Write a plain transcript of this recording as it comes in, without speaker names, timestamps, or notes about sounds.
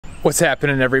What's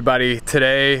happening, everybody?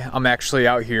 Today I'm actually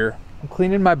out here. I'm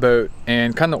cleaning my boat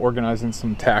and kind of organizing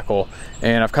some tackle,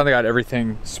 and I've kind of got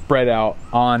everything spread out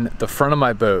on the front of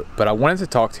my boat. But I wanted to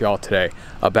talk to y'all today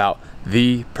about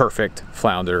the perfect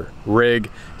flounder rig,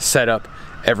 setup,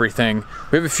 everything.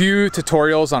 We have a few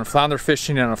tutorials on flounder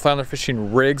fishing and on flounder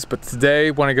fishing rigs, but today I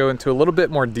want to go into a little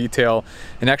bit more detail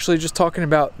and actually just talking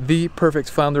about the perfect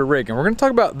flounder rig. And we're going to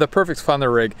talk about the perfect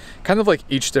flounder rig, kind of like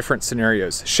each different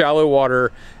scenarios: shallow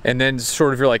water, and then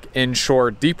sort of your like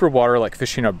inshore, deeper water, like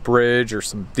fishing a bridge or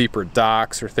some deeper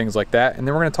docks or things like that. And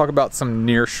then we're going to talk about some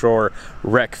nearshore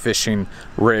wreck fishing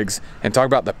rigs and talk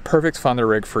about the perfect flounder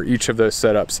rig for each of those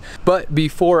setups. But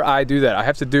before I do that, I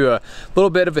have to do a little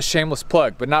bit of a shameless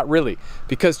plug, but not really,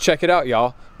 because check it out,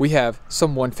 y'all. We have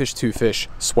some One Fish Two Fish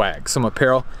swag, some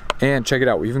apparel, and check it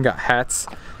out, we even got hats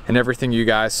and everything, you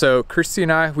guys. So Christy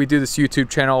and I, we do this YouTube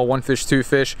channel, One Fish Two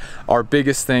Fish. Our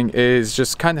biggest thing is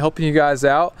just kind of helping you guys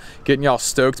out, getting y'all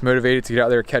stoked, motivated to get out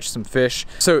there and catch some fish.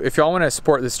 So if y'all want to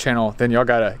support this channel, then y'all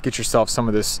gotta get yourself some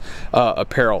of this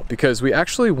apparel, because we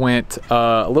actually went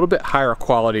a little bit higher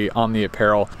quality on the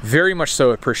apparel. Very much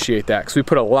so appreciate that, because we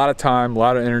put a lot of time, a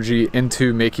lot of energy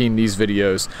into making these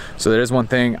videos. So there is one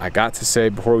thing I got to say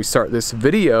before we start this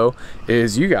video,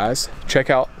 is you guys check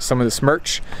out some of this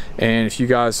merch, and if you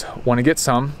guys want to get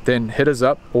some, then hit us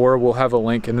up, or we'll have a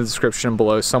link in the description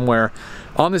below somewhere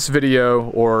on this video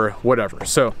or whatever.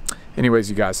 So anyways,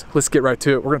 you guys, let's get right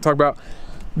to it. We're going to talk about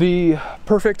the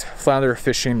perfect flounder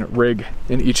fishing rig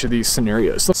in each of these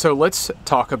scenarios. So let's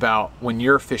talk about when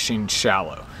you're fishing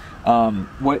shallow.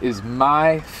 What is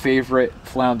my favorite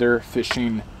flounder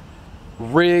fishing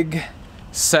rig,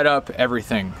 setup,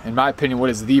 everything? In my opinion, what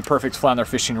is the perfect flounder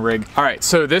fishing rig? All right,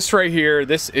 so this right here,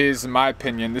 this is, in my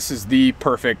opinion, this is the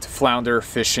perfect flounder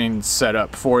fishing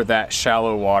setup for that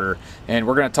shallow water. And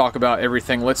we're gonna talk about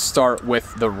everything. Let's start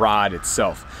with the rod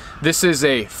itself. This is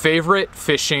a favorite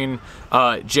fishing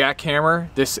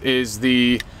jackhammer. This is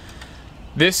the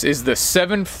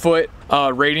 7 foot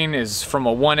rating, is from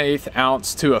a 1/8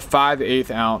 ounce to a 5/8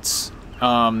 ounce.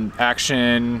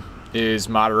 Action is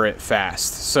moderate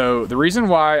fast. So the reason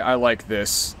why I like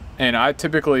this, and I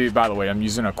typically, by the way, I'm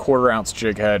using a 1/4 ounce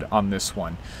jig head on this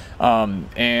one,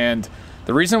 and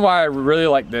the reason why I really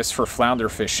like this for flounder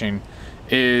fishing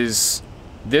is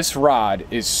this rod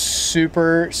is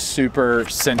super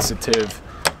sensitive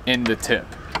in the tip.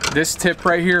 This tip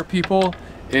right here, people,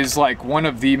 is like one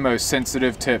of the most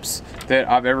sensitive tips that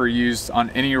I've ever used on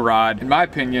any rod. In my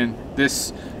opinion,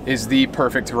 this is the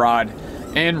perfect rod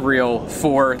and reel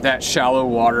for that shallow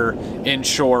water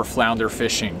inshore flounder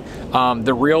fishing.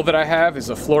 The reel that I have is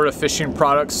a Florida Fishing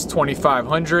Products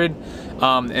 2500,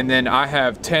 and then I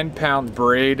have 10-pound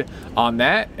braid on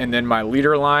that, and then my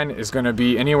leader line is going to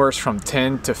be anywhere from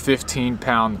 10 to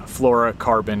 15-pound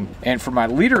fluorocarbon. And for my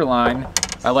leader line,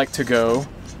 I like to go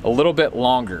a little bit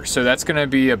longer, so that's going to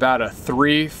be about a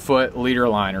 3-foot leader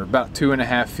line, or about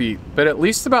 2.5 feet, but at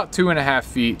least about 2.5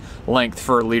 feet length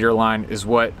for a leader line is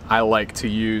what I like to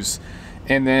use.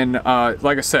 And then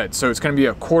like I said, so it's going to be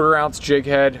a 1/4 ounce jig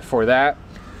head for that.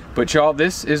 But y'all,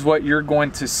 this is what you're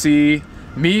going to see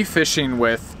me fishing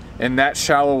with in that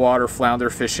shallow water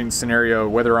flounder fishing scenario,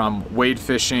 whether I'm wade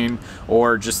fishing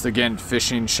or just, again,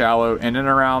 fishing shallow in and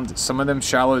around some of them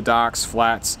shallow docks,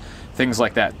 flats, things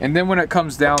like that. And then when it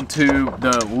comes down to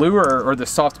the lure or the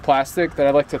soft plastic that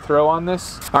I like to throw on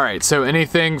this, all right, so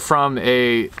anything from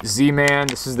a Z-Man,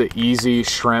 this is the Easy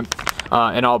Shrimp,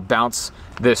 and I'll bounce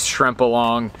this shrimp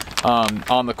along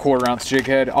on the 1/4 ounce jig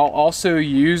head. I'll also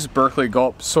use Berkeley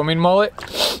Gulp swimming mullet.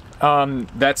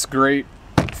 That's great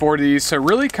for these. So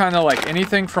really kind of like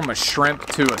anything from a shrimp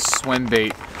to a swim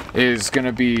bait is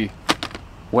gonna be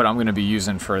what I'm gonna be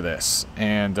using for this.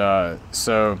 And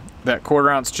so that 1/4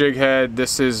 ounce jig head,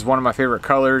 this is one of my favorite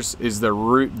colors, is the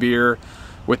root beer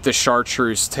with the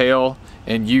chartreuse tail,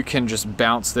 and you can just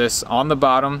bounce this on the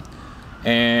bottom,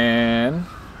 and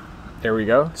there we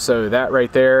go. So that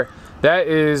right there, that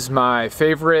is my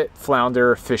favorite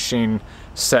flounder fishing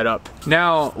setup.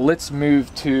 Now let's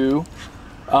move to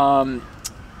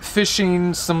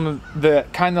fishing some of the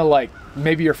kind of like,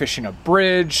 maybe you're fishing a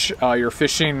bridge, you're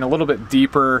fishing a little bit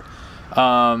deeper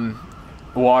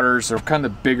waters, or kind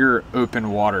of bigger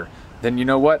open water. Then you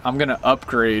know what, I'm gonna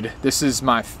upgrade. This is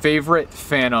my favorite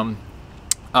Phantom.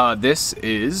 This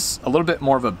is a little bit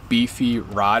more of a beefy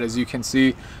rod, as you can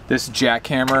see. This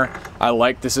jackhammer, I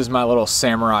like. This is my little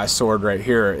samurai sword right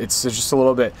here. It's just a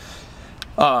little bit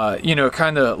you know,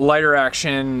 kind of lighter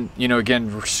action, you know,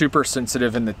 again, super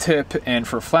sensitive in the tip. And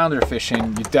for flounder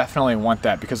fishing, you definitely want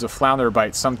that, because a flounder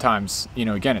bite sometimes, you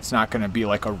know, again, it's not going to be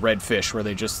like a redfish where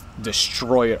they just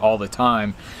destroy it all the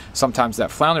time. Sometimes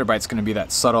that flounder bite's going to be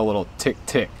that subtle little tick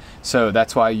tick. So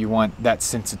that's why you want that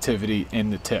sensitivity in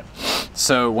the tip.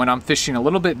 So when I'm fishing a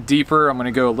little bit deeper, I'm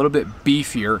gonna go a little bit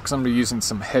beefier because I'm gonna be using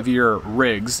some heavier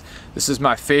rigs. This is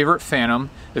my favorite Phantom.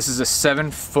 This is a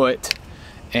 7-foot,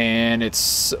 and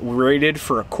it's rated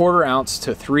for 1/4 ounce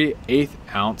to 3/8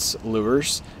 ounce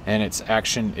lures, and its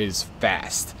action is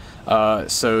fast.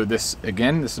 So this,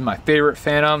 again, this is my favorite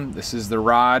Phantom. This is the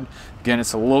rod. Again,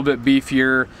 it's a little bit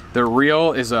beefier. The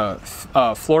reel is a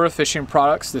Florida Fishing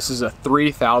Products. This is a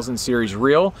 3000 series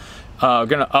reel.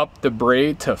 Gonna up the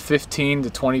braid to 15 to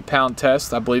 20 pound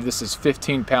test. I believe this is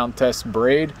 15 pound test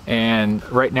braid. And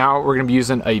right now we're gonna be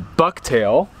using a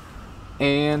bucktail,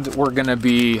 and we're gonna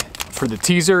be, for the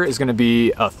teaser, is gonna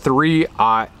be a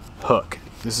 3/0 hook.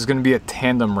 This is gonna be a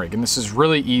tandem rig, and this is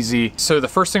really easy. So the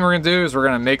first thing we're gonna do is we're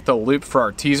gonna make the loop for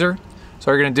our teaser.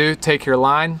 So what you're gonna do, take your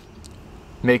line,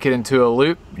 make it into a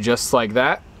loop, just like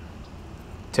that.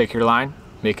 Take your line,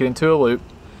 make it into a loop,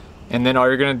 and then all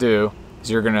you're gonna do is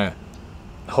you're gonna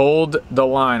hold the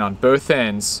line on both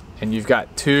ends, and you've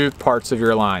got 2 parts of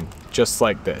your line, just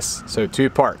like this. So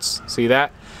 2 parts, see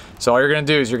that? So all you're gonna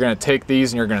do is you're gonna take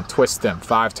these and you're gonna twist them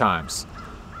 5 times.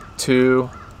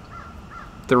 2,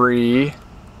 3,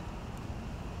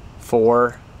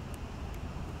 4,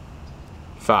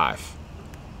 5.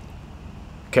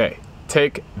 Okay,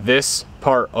 take this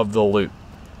part of the loop,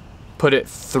 put it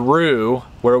through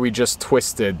where we just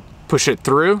twisted, push it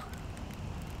through,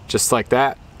 just like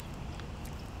that.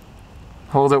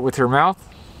 Hold it with your mouth,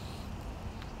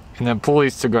 and then pull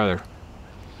these together.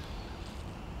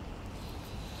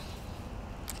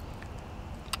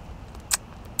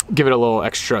 Give it a little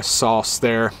extra sauce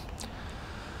there,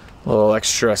 a little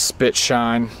extra spit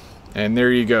shine, and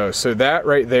there you go. So that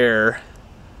right there,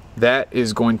 that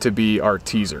is going to be our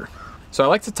teaser. So I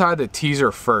like to tie the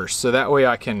teaser first, so that way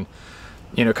I can,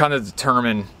 you know, kind of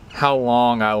determine how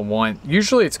long I want.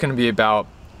 Usually it's going to be about,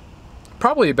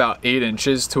 probably about 8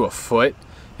 inches to 1 foot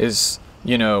is,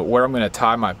 you know, where I'm going to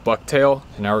tie my bucktail.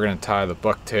 And now we're going to tie the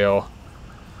bucktail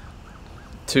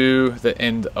to the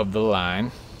end of the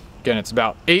line. Again, it's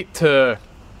about 8 to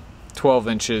 12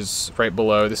 inches right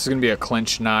below. This is going to be a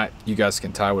clinch knot. You guys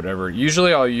can tie whatever.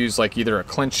 Usually I'll use like either a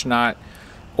clinch knot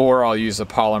or I'll use a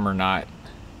polymer knot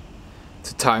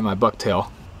to tie my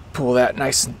bucktail. Pull that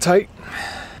nice and tight.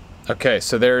 Okay,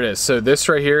 so there it is. So this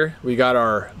right here, we got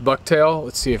our bucktail.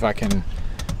 Let's see if I can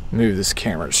move this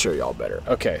camera to show y'all better.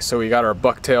 Okay, so we got our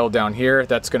bucktail down here.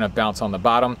 That's gonna bounce on the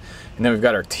bottom. And then we've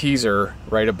got our teaser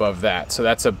right above that. So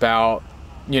that's about,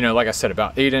 you know, like I said,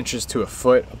 about 8 inches to 1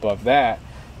 foot above that.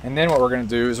 And then what we're gonna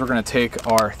do is we're gonna take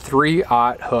our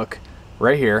 3/0 hook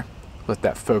right here. Let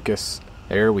that focus.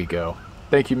 There we go.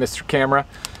 Thank you, Mr. Camera.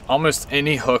 Almost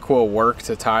any hook will work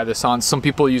to tie this on. Some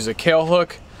people use a Kale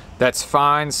hook. That's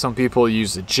fine. Some people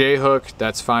use a J hook.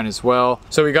 That's fine as well.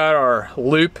 So we got our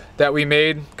loop that we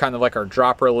made, kind of like our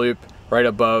dropper loop, right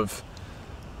above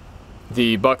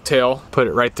the bucktail. Put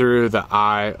it right through the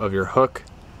eye of your hook.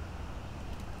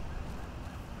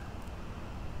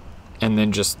 And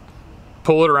then just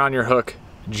pull it around your hook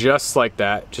just like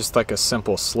that, just like a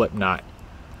simple slip knot.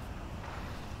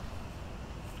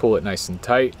 Pull it nice and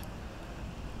tight.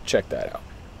 Check that out.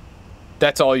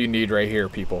 That's all you need right here,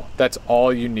 people. That's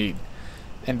all you need.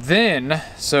 And then,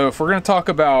 so if we're gonna talk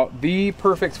about the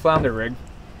perfect flounder rig,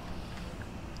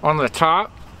 on the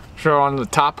top, so on the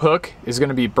top hook is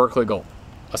gonna be Berkeley Gulp,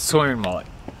 a swimming mullet.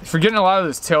 If you're getting a lot of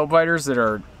those tail biters that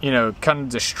are, you know, kind of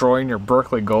destroying your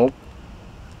Berkeley Gulp,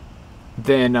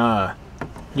 then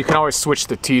you can always switch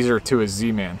the teaser to a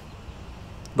Z-Man.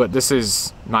 But this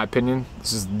is, in my opinion,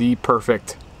 this is the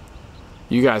perfect.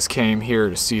 You guys came here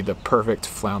to see the perfect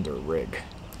flounder rig.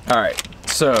 All right,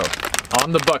 so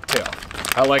on the bucktail,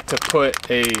 I like to put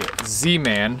a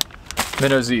Z-Man,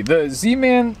 minnow Z. The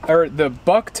Z-Man, or the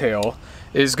bucktail,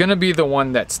 is gonna be the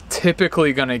one that's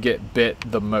typically gonna get bit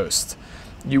the most.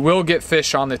 You will get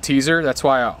fish on the teaser. That's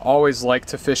why I always like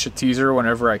to fish a teaser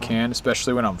whenever I can,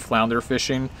 especially when I'm flounder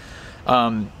fishing.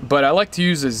 But I like to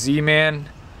use a Z-Man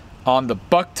on the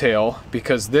bucktail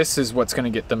because this is what's gonna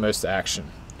get the most action,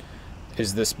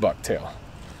 is this bucktail.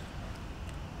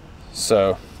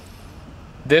 So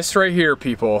this right here,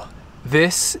 people,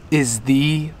 this is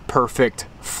the perfect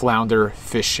flounder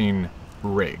fishing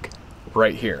rig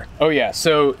right here. Oh yeah,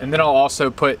 so, and then I'll also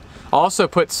put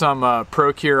some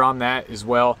Pro Cure on that as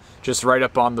well, just right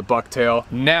up on the bucktail.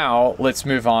 Now let's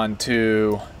move on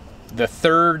to the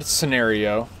third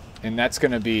scenario, and that's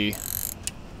gonna be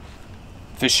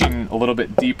fishing a little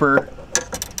bit deeper,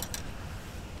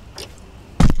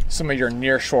 some of your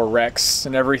nearshore wrecks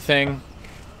and everything.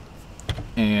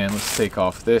 And let's take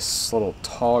off this little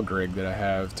tog rig that I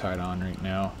have tied on right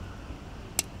now.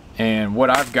 And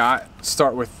what I've got,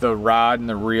 start with the rod and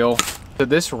the reel. So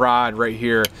this rod right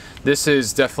here, this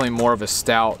is definitely more of a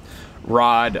stout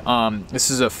rod.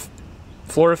 This is a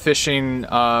Florida Fishing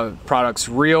Products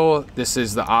reel. This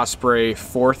is the Osprey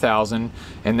 4000,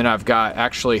 and then I've got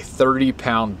actually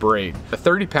 30-pound braid. The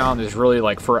 30-pound is really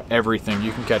like for everything.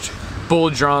 You can catch bull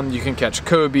drum, you can catch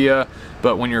cobia,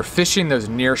 but when you're fishing those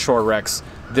nearshore wrecks,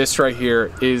 this right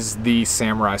here is the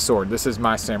samurai sword. This is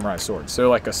my samurai sword. So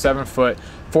like a 7-foot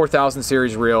 4000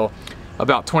 series reel,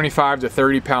 about 25 to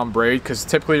 30-pound braid, because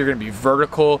typically you're going to be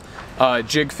vertical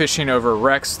jig fishing over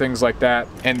wrecks, things like that.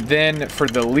 And then for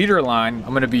the leader line,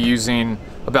 I'm going to be using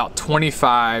about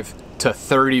 25 to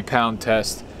 30-pound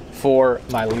test for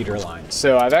my leader line.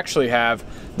 So I've actually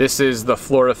this is the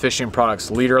Florida Fishing Products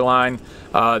leader line.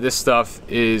 This stuff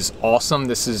is awesome.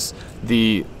 This is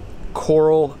the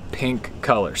coral pink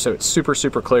color, so it's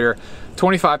super clear.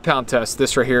 25-pound test.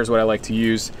 This right here is what I like to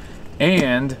use.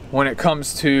 And when it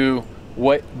comes to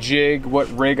what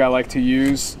rig I like to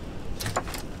use,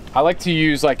 I like to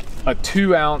use like a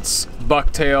 2-ounce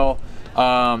bucktail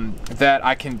that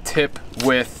I can tip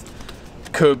with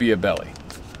cobia belly.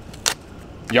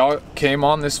 Y'all came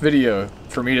on this video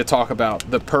for me to talk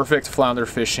about the perfect flounder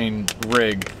fishing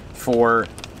rig for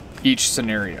each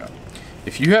scenario.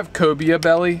 If you have cobia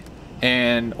belly,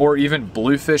 or even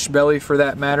bluefish belly for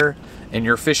that matter, and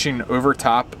you're fishing over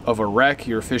top of a wreck,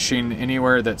 you're fishing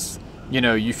anywhere that's,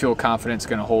 you feel confident it's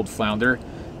gonna hold flounder,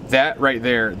 that right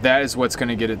there, that is what's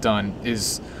gonna get it done,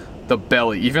 is the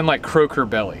belly, even like croaker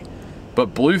belly.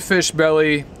 But bluefish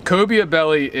belly, cobia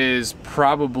belly is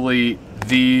probably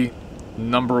the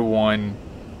 #1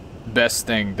 best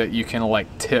thing that you can like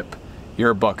tip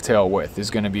your bucktail with, is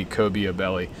gonna be cobia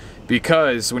belly.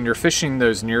 Because when you're fishing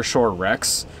those nearshore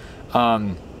wrecks,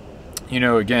 again,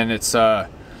 it's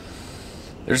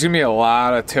there's gonna be a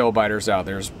lot of tail biters out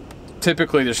there.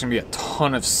 Typically there's gonna be a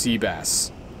ton of sea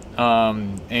bass,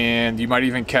 and you might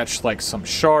even catch like some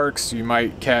sharks. You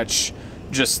might catch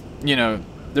just,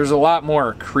 there's a lot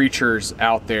more creatures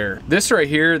out there. This right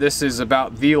here, this is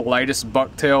about the lightest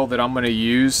bucktail that I'm gonna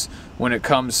use when it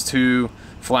comes to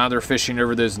flounder fishing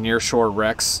over those nearshore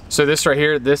wrecks. So this right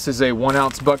here, this is a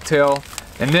 1-ounce bucktail.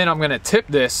 And then I'm gonna tip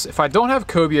this. If I don't have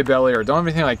cobia belly or don't have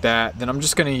anything like that, then I'm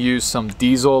just gonna use some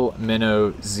diesel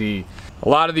minnow Z. A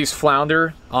lot of these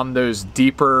flounder on those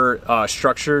deeper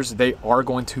structures, they are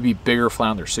going to be bigger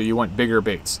flounder, so you want bigger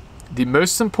baits. The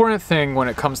most important thing when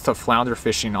it comes to flounder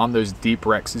fishing on those deep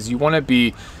wrecks is you want to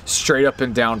be straight up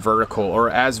and down vertical,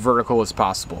 or as vertical as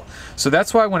possible. So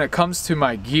that's why when it comes to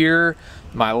my gear,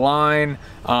 my line,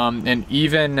 and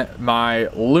even my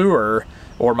lure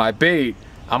or my bait,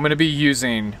 I'm going to be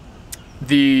using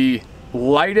the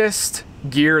lightest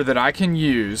gear that I can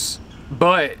use,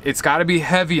 but it's got to be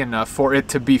heavy enough for it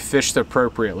to be fished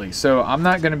appropriately. So I'm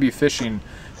not going to be fishing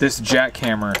this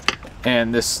jackhammer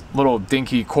and this little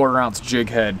dinky 1/4-ounce jig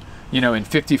head, in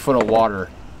 50 foot of water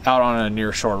out on a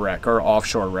nearshore wreck or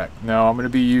offshore wreck. No, I'm going to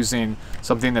be using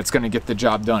something that's going to get the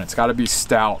job done. It's got to be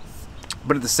stout,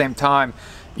 but at the same time,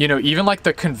 even like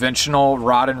the conventional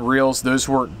rod and reels, those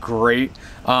work great.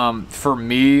 For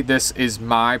me, this is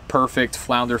my perfect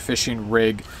flounder fishing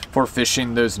rig for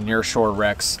fishing those nearshore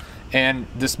wrecks. And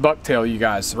this bucktail, you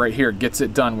guys, right here, gets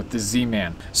it done with the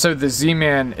Z-Man. So the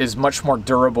Z-Man is much more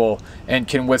durable and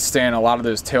can withstand a lot of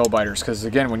those tail biters. Because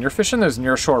again, when you're fishing those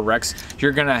nearshore wrecks,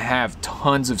 you're gonna have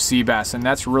tons of sea bass, and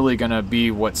that's really gonna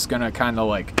be what's gonna kind of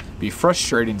like be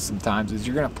frustrating sometimes. Is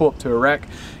you're gonna pull up to a wreck,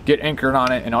 get anchored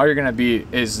on it, and all you're gonna be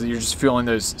is you're just feeling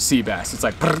those sea bass. It's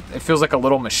like, it feels like a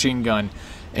little machine gun,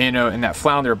 and that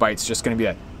flounder bite's just gonna be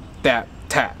a tap,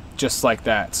 tap, just like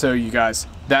that. So you guys,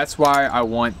 that's why I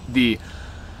want the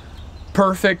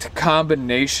perfect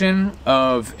combination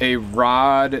of a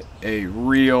rod, a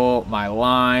reel, my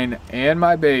line, and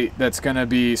my bait that's going to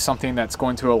be something that's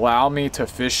going to allow me to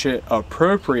fish it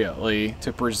appropriately,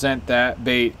 to present that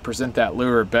bait, present that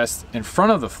lure best in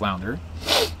front of the flounder.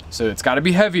 So it's got to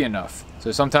be heavy enough.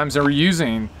 So sometimes we're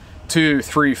using 2,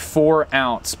 3, 4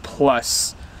 ounce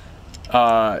plus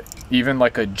even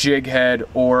like a jig head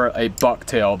or a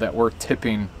bucktail that we're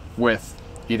tipping with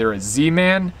either a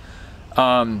Z-Man,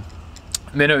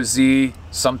 Minnow Z,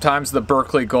 sometimes the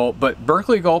Berkeley Gulp. But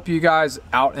Berkeley Gulp, you guys,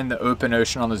 out in the open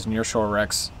ocean on those nearshore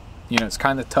wrecks, it's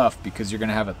kind of tough because you're going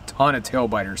to have a ton of tail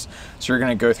biters. So you're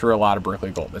going to go through a lot of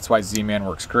Berkeley Gulp. That's why Z-Man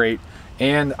works great.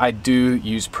 And I do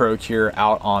use Pro Cure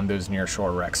out on those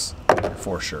nearshore wrecks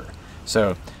for sure.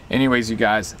 So anyways, you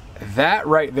guys, that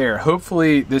right there,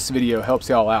 hopefully this video helps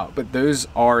y'all out, but those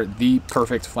are the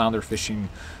perfect flounder fishing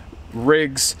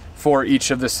rigs for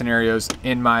each of the scenarios,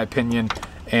 in my opinion.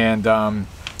 And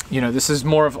you know, this is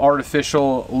more of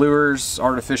artificial lures,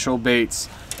 artificial baits,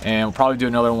 and we'll probably do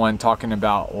another one talking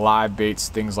about live baits,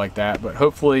 things like that. But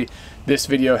hopefully this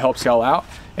video helps y'all out,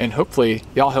 and hopefully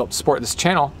y'all help support this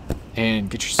channel and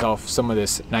get yourself some of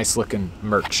this nice looking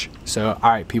merch. So all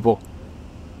right, people,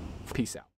 peace out.